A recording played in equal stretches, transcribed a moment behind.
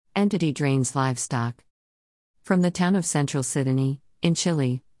Entity drains livestock. From the town of Central Sydney, in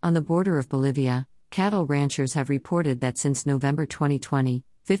Chile, on the border of Bolivia, cattle ranchers have reported that since November 2020,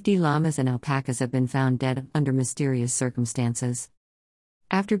 50 llamas and alpacas have been found dead under mysterious circumstances.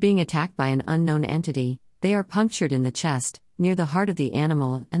 After being attacked by an unknown entity, they are punctured in the chest, near the heart of the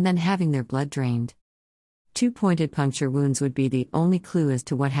animal, and then having their blood drained. 2 pointed puncture wounds would be the only clue as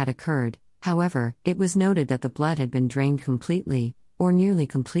to what had occurred. However, it was noted that the blood had been drained completely, or nearly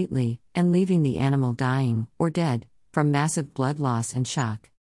completely, and leaving the animal dying, or dead, from massive blood loss and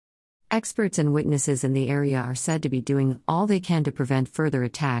shock. Experts and witnesses in the area are said to be doing all they can to prevent further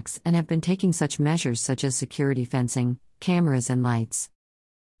attacks and have been taking such measures such as security fencing, cameras and lights.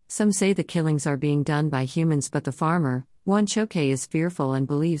 Some say the killings are being done by humans, but the farmer, Juan Choque, is fearful and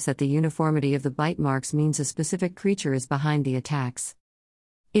believes that the uniformity of the bite marks means a specific creature is behind the attacks.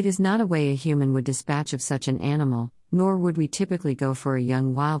 It is not a way a human would dispatch of such an animal, nor would we typically go for a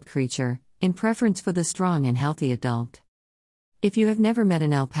young wild creature, in preference for the strong and healthy adult. If you have never met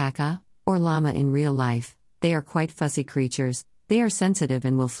an alpaca, or llama in real life, they are quite fussy creatures. They are sensitive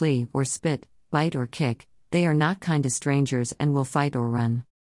and will flee, or spit, bite or kick. They are not kind to strangers and will fight or run.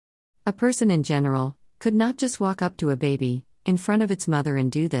 A person in general could not just walk up to a baby, in front of its mother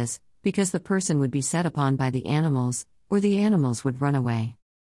and do this, because the person would be set upon by the animals, or the animals would run away.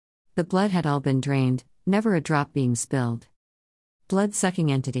 The blood had all been drained, never a drop being spilled.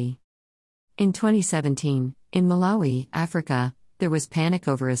 Blood-sucking entity. In 2017, in Malawi, Africa, there was panic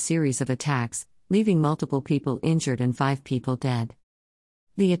over a series of attacks, leaving multiple people injured and 5 people dead.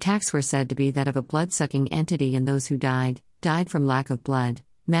 The attacks were said to be that of a blood-sucking entity, and those who died from lack of blood,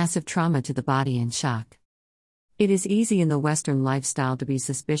 massive trauma to the body and shock. It is easy in the Western lifestyle to be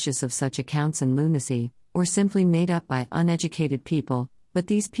suspicious of such accounts and lunacy, or simply made up by uneducated people, but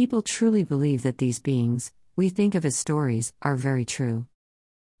these people truly believe that these beings, we think of as stories, are very true.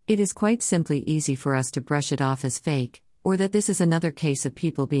 It is quite simply easy for us to brush it off as fake, or that this is another case of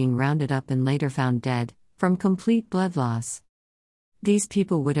people being rounded up and later found dead, from complete blood loss. These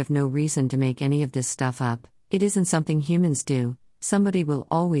people would have no reason to make any of this stuff up. It isn't something humans do. Somebody will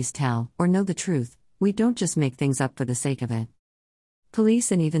always tell, or know the truth. We don't just make things up for the sake of it.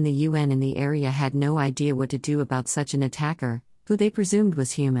 Police and even the UN in the area had no idea what to do about such an attacker, who they presumed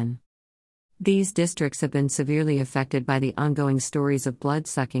was human. These districts have been severely affected by the ongoing stories of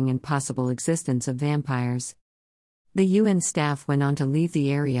blood-sucking and possible existence of vampires. The UN staff went on to leave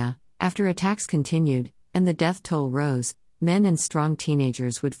the area, after attacks continued, and the death toll rose. Men and strong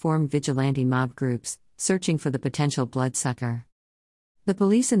teenagers would form vigilante mob groups, searching for the potential bloodsucker. The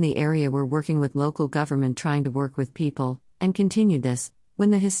police in the area were working with local government, trying to work with people, and continued this, when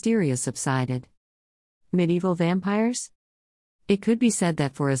the hysteria subsided. Medieval vampires? It could be said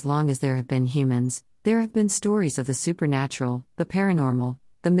that for as long as there have been humans, there have been stories of the supernatural, the paranormal,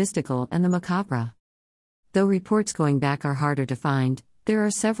 the mystical and the macabre. Though reports going back are harder to find, there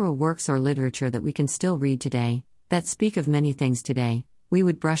are several works or literature that we can still read today, that speak of many things today we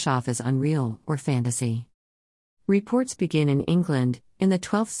would brush off as unreal or fantasy. Reports begin in England. In the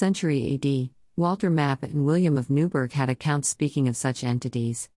 12th century AD, Walter Map and William of Newburgh had accounts speaking of such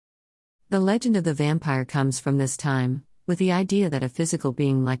entities. The legend of the vampire comes from this time, with the idea that a physical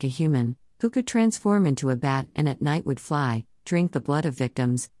being like a human, who could transform into a bat and at night would fly, drink the blood of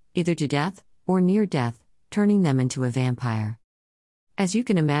victims, either to death, or near death, turning them into a vampire. As you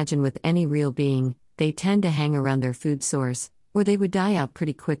can imagine with any real being, they tend to hang around their food source, or they would die out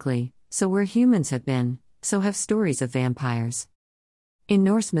pretty quickly, so where humans have been, so have stories of vampires. In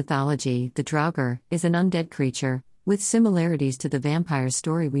Norse mythology, the Draugr is an undead creature, with similarities to the vampire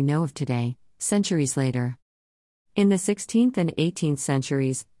story we know of today, centuries later. In the 16th and 18th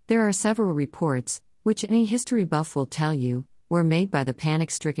centuries, there are several reports, which any history buff will tell you, were made by the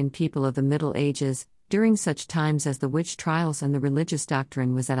panic-stricken people of the Middle Ages, during such times as the witch trials and the religious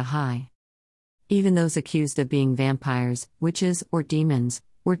doctrine was at a high. Even those accused of being vampires, witches, or demons,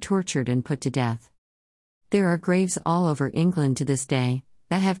 were tortured and put to death. There are graves all over England to this day,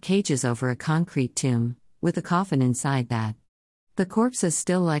 that have cages over a concrete tomb, with a coffin inside that. The corpses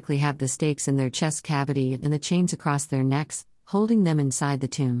still likely have the stakes in their chest cavity and the chains across their necks, holding them inside the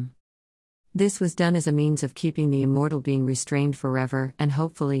tomb. This was done as a means of keeping the immortal being restrained forever and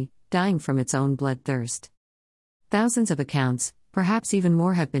hopefully, dying from its own bloodthirst. Thousands of accounts, perhaps even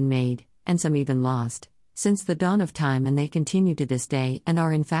more, have been made, and some even lost, since the dawn of time, and they continue to this day and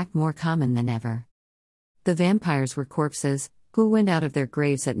are in fact more common than ever. The vampires were corpses, who went out of their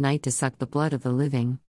graves at night to suck the blood of the living.